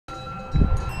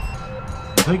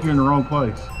think you're in the wrong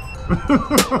place.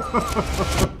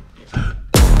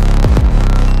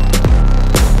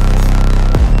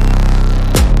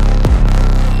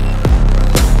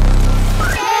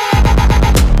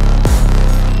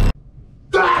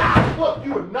 Look,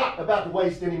 you are not about to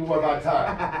waste any more of my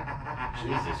time.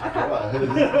 Jesus Christ.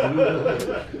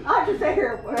 I'll just stay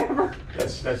here, whatever.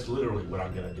 That's literally what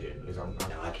I'm gonna do. Is I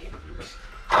can't do this.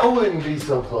 I wouldn't be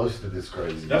so close to this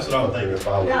crazy. That's what I'm thinking. If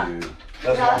I were you.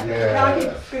 That's what I'm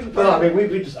Yeah. But I mean,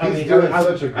 we just. He's doing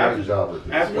such a great job with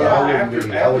this. After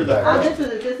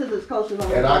This is as close as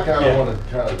I'm And I kind of want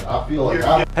to I feel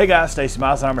like Hey guys, Stacy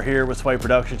Milesheimer here with Sway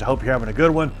Productions. I hope you're having a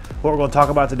good one. What we're going to talk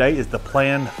about today is the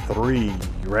Plan 3. You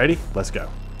ready? Let's go.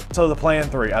 So the Plan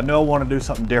 3. I know I want to do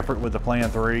something different with the Plan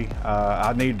 3.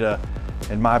 I need to,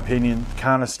 in my opinion,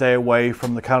 kind of stay away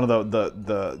from the kind of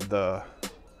the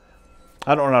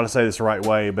I don't know how to say this the right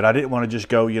way, but I didn't want to just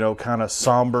go, you know, kind of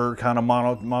somber, kind of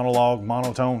monologue,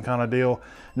 monotone kind of deal.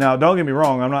 Now, don't get me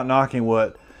wrong. I'm not knocking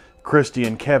what Christy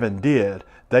and Kevin did.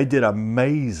 They did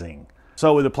amazing.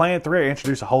 So with the Plan 3, I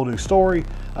introduced a whole new story.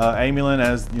 Amy Lynn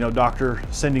as, you know, Dr.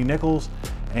 Cindy Nichols.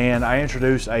 And I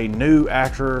introduced a new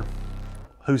actor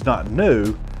who's not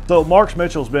new. So Mark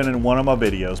Mitchell's been in one of my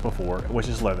videos before, which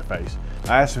is Leatherface.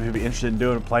 I asked him if he'd be interested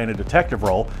in playing a detective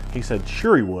role. He said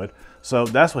sure he would. So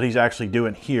that's what he's actually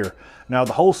doing here. Now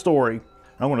the whole story,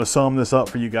 I'm going to sum this up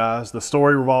for you guys. The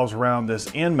story revolves around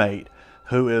this inmate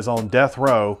who is on death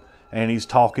row, and he's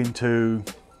talking to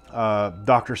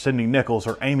Dr. Cindy Nichols,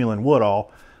 or Amy Lynn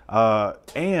Woodall,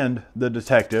 and the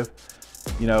detective,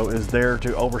 you know, is there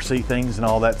to oversee things and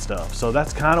all that stuff. So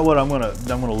that's kind of what I'm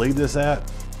gonna leave this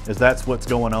at, is that's what's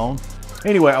going on.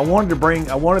 Anyway, I wanted to bring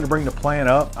the plan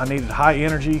up. I needed high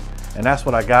energy, and that's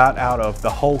what I got out of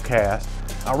the whole cast.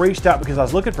 I reached out because I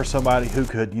was looking for somebody who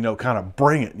could, you know, kind of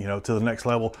bring it, you know, to the next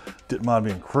level. Didn't mind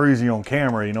being crazy on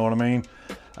camera, you know what I mean?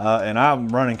 And I'm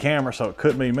running camera, so it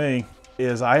couldn't be me.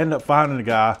 I ended up finding a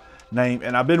guy named,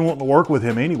 and I've been wanting to work with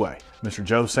him anyway, Mr.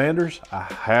 Joe Sanders. I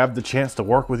have the chance to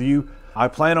work with you. I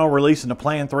plan on releasing the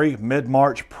Plan 3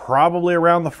 mid-March, probably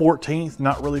around the 14th.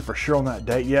 Not really for sure on that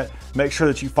date yet. Make sure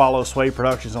that you follow Sway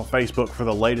Productions on Facebook for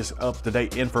the latest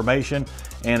up-to-date information.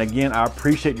 And again, I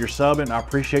appreciate your subbing. I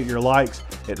appreciate your likes.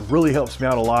 It really helps me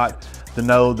out a lot to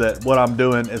know that what I'm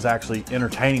doing is actually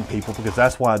entertaining people, because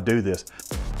that's why I do this.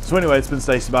 So anyway, it's been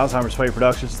Stacy Milesheimer, Sway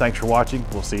Productions. Thanks for watching.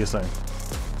 We'll see you soon.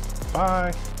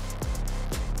 Bye.